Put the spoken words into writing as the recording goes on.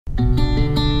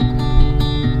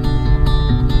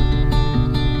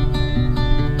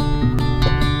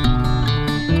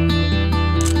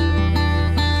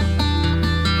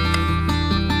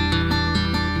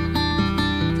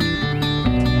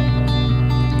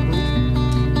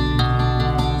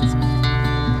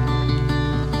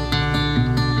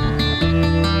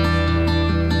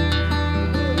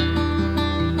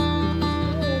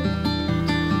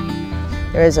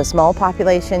There is a small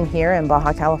population here in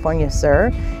Baja California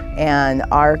Sur, and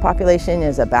our population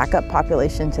is a backup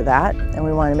population to that, and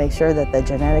we want to make sure that the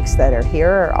genetics that are here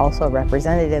are also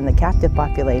represented in the captive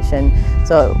population,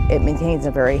 so it maintains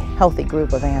a very healthy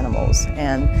group of animals.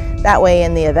 And that way,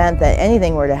 in the event that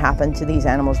anything were to happen to these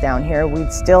animals down here,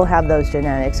 we'd still have those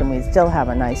genetics and we'd still have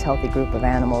a nice healthy group of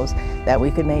animals that we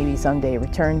could maybe someday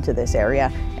return to this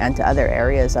area and to other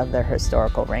areas of their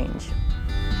historical range.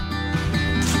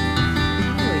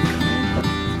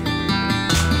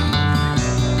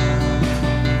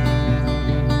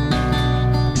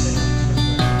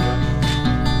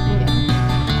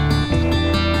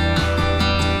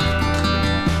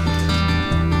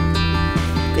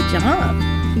 Good job.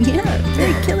 Yeah,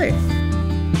 very killer.